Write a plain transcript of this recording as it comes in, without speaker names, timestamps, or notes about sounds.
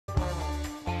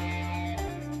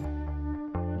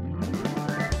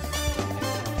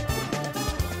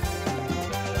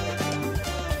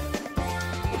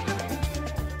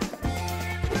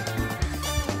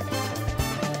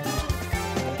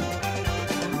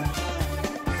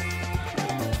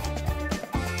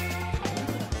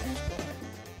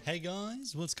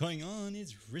guys, what's going on?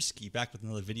 It's RiiSki back with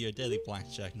another video, Daily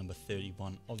Blackjack number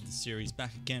 31 of the series,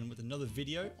 back again with another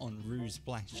video on Roo's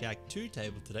Blackjack 2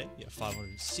 table today. We have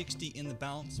 560 in the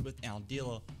balance with our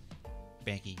dealer,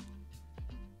 Becky.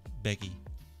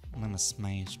 I'm gonna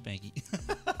smash Becky.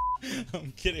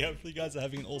 I'm kidding, hopefully you guys are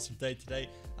having an awesome day today.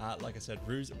 Like I said,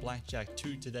 Roo's Blackjack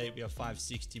 2 today, we have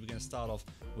 560. We're gonna start off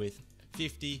with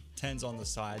 50, 10s on the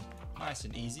side, nice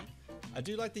and easy. I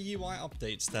do like the UI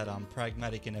updates that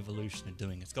Pragmatic and Evolution are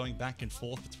doing. It's going back and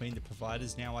forth between the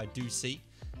providers now, I do see,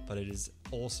 but it is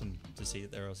awesome to see that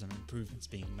there are some improvements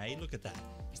being made. Look at that.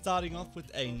 Starting off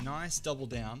with a nice double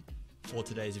down for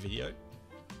today's video.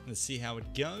 Let's see how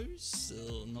it goes.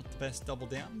 Not the best double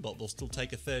down, but we'll still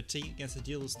take a 13 against the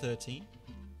dealer's 13.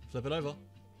 Flip it over.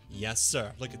 Yes,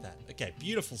 sir. Look at that. Okay,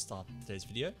 beautiful start to today's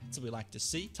video. That's what we like to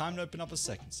see. Time to open up a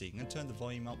second seat. I'm going to turn the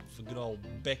volume up for good old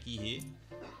Becky here.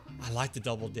 I like the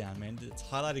double down, man. It's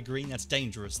highlighted green. That's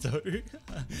dangerous, though.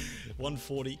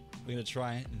 140. We're going to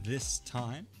try this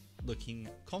time. Looking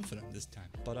confident this time.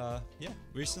 But, yeah,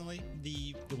 recently,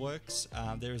 the works.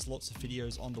 There is lots of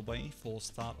videos on the way for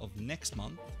start of next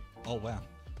month. Oh, wow.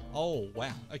 Oh,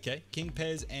 wow. Okay, king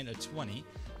pairs and a 20.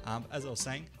 As I was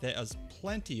saying, there is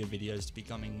plenty of videos to be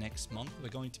coming next month. We're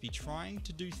going to be trying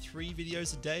to do 3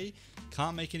 videos a day.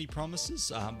 Can't make any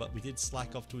promises, but we did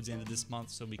slack off towards the end of this month,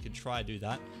 so we could try to do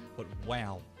that. But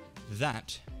wow,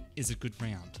 that is a good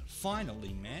round.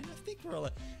 Finally, man, I think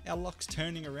our luck's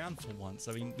turning around for once.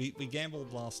 I mean, we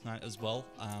gambled last night as well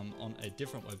on a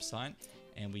different website,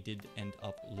 and we did end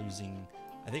up losing.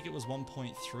 I think it was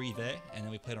 1.3 there, and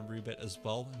then we played on Roobet as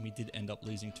well, and we did end up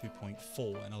losing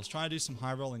 2.4. And I was trying to do some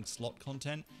high rolling slot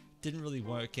content, didn't really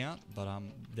work out, but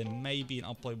there may be an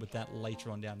upload with that later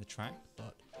on down the track,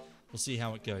 but we'll see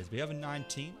how it goes. We have a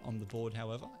 19 on the board,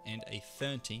 however, and a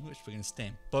 13, which we're going to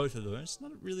stand both of those.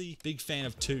 Not a really big fan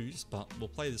of 2s, but we'll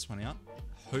play this one out.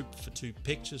 Hope for 2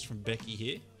 pictures from Becky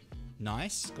here.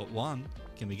 Nice, got 1.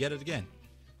 Can we get it again?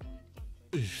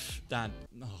 Oof, that,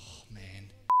 oh man.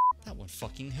 That one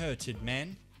fucking hurted,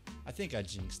 man. I think I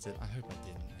jinxed it. I hope I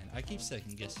didn't, man. I keep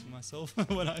second guessing myself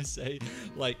when I say,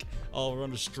 like, oh, we're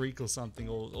on a streak or something,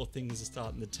 or things are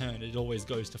starting to turn. It always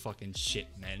goes to fucking shit,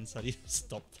 man. So I need to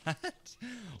stop that.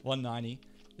 190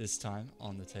 this time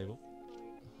on the table.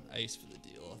 Ace for the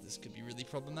dealer. This could be really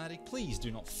problematic. Please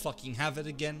do not fucking have it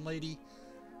again, lady.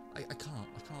 I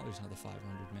can't lose another 500,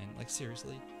 man. Like,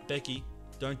 seriously. Becky.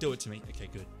 Don't do it to me. Okay,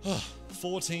 good.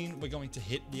 14, we're going to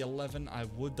hit the 11. I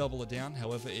would double it down.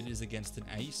 However, it is against an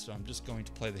ace, so I'm just going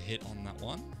to play the hit on that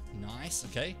one. Nice.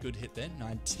 Okay, good hit then.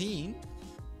 19.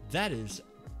 That's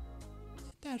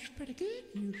pretty good.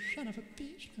 You son of a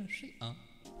bitch. Oh,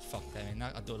 fuck that,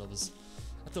 man. I thought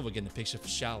we were getting a picture for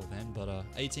shower then, but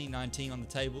 18, 19 on the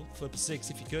table. Flip a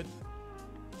 6 if you could.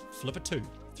 Flip a 2,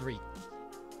 3.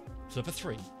 Flip a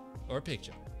 3 or a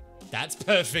picture. That's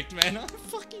perfect, man. I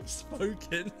fucking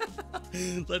spoken.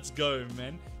 Let's go,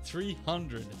 man.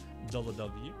 $300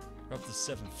 W. We're up to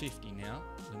 750 now.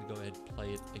 I'm going to go ahead and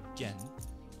play it again.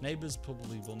 Neighbors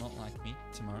probably will not like me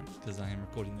tomorrow because I am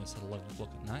recording this at 11 o'clock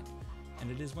at night.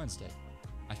 And it is Wednesday,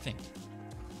 I think.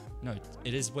 No,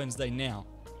 it is Wednesday now.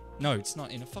 No, it's not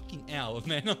in a fucking hour,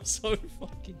 man. I'm so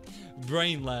fucking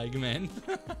brain lag, man.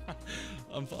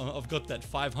 I've got that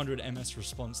 500 MS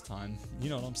response time. You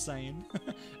know what I'm saying?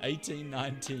 18,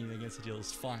 19 against the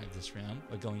dealer's 5 this round.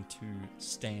 We're going to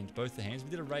stand both the hands. We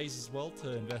did a raise as well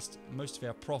to invest most of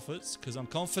our profits because I'm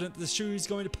confident the shoe is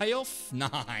going to pay off.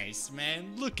 Nice,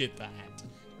 man. Look at that.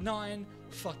 9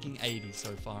 fucking 80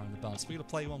 so far in the balance. We're going to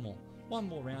play one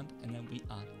more round, and then we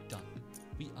are done.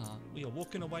 We are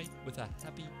walking away with a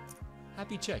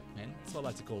happy check, man. That's what I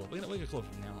like to call it. We're gonna call it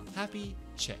from now on. Happy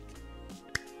check.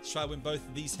 Let's try to win both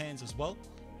of these hands as well,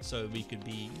 so we could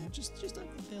be, you know, just over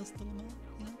the $1,000 mark,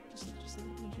 you know, just a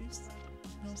little juice. You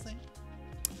know what I'm saying?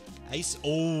 Ace.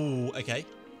 Oh, okay.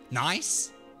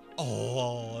 Nice.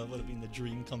 Oh, that would have been the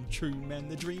dream come true, man.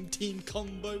 The dream team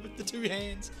combo with the 2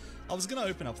 hands. I was gonna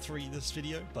open up 3 this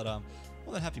video, but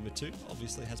more than happy with 2.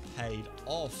 Obviously, has paid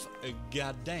off a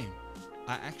goddamn.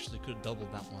 I actually could have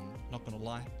doubled that one, not gonna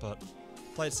lie, but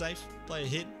play it safe, play a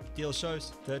hit, deal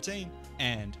shows 13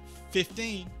 and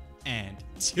 15 and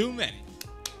too many.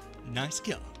 Nice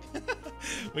go.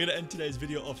 We're gonna end today's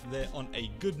video off there on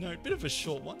a good note, bit of a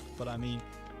short one, but I mean,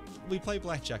 we play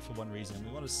blackjack for one reason.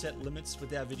 We want to set limits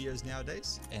with our videos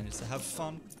nowadays, and it's to have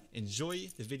fun, enjoy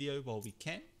the video while we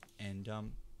can, and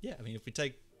yeah, I mean, if we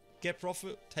get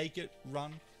profit, take it,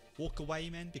 run, walk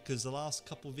away, man, because the last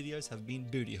couple videos have been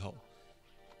booty hole.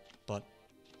 But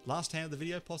last hand of the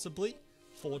video, possibly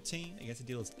 14 against the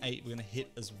dealer's 8. We're going to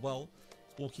hit as well,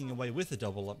 walking away with a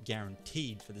double up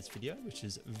guaranteed for this video, which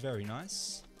is very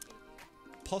nice.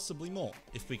 possibly more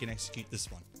if we can execute this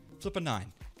one. Flip a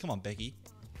 9. Come on, Becky.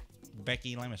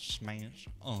 Becky, let me smash.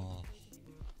 Oh,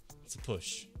 it's a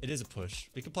push. It is a push.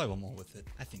 We could play one more with it.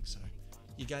 I think so.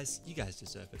 You guys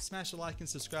deserve it. Smash a like and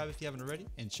subscribe if you haven't already,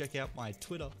 and check out my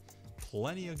Twitter.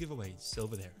 Plenty of giveaways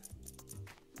over there.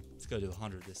 Let's go to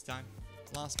 100 this time.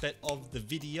 Last bet of the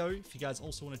video. If you guys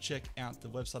also want to check out the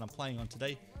website I'm playing on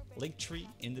today, link tree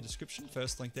in the description.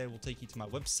 First link there will take you to my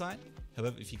website.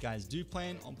 However, if you guys do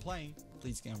plan on playing,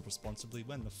 please gamble responsibly.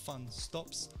 When the fun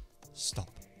stops,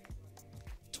 stop.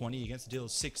 20 against the deal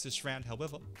of 6 this round.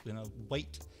 However, we're gonna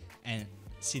wait and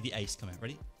see the ace come out.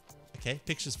 Ready? Okay,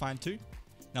 picture's fine too.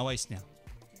 No ace now.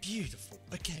 Beautiful.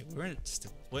 Okay, we're in it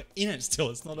still. We're in it still.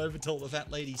 It's not over till the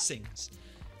fat lady sings.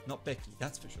 Not Becky,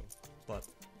 that's for sure. But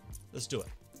let's do it.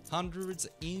 Hundreds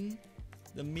in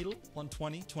the middle,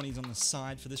 120, 20s on the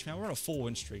side for this round. We're on a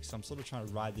 4-win streak, so I'm sort of trying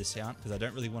to ride this out because I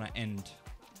don't really want to end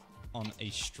on a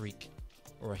streak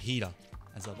or a heater,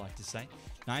 as I'd like to say.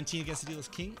 19 against the dealer's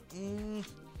king.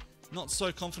 Not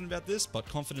so confident about this, but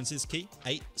confidence is key.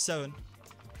 8, 7.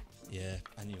 Yeah,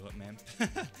 I knew it, man.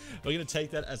 We're going to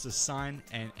take that as a sign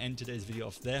and end today's video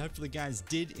off there. Hopefully you guys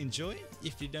did enjoy.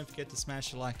 If you don't forget to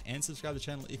smash a like and subscribe to the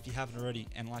channel if you haven't already.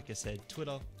 And like I said,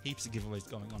 Twitter, heaps of giveaways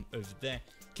going on over there.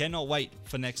 Cannot wait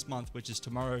for next month, which is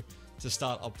tomorrow, to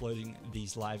start uploading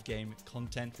these live game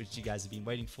content, which you guys have been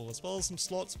waiting for, as well as some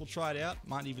slots. We'll try it out.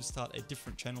 Might even start a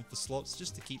different channel for slots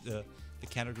just to keep the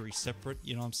category separate,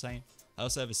 you know what I'm saying? I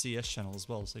also have a CS channel as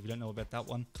well, so if you don't know about that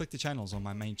one, click the channels on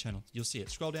my main channel. You'll see it.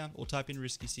 Scroll down or type in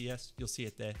RiiSki CS. You'll see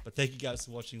it there. But thank you guys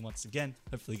for watching once again.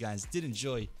 Hopefully you guys did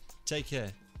enjoy. Take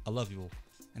care. I love you all.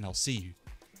 And I'll see you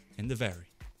in the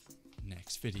very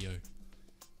next video.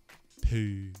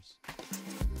 Peace.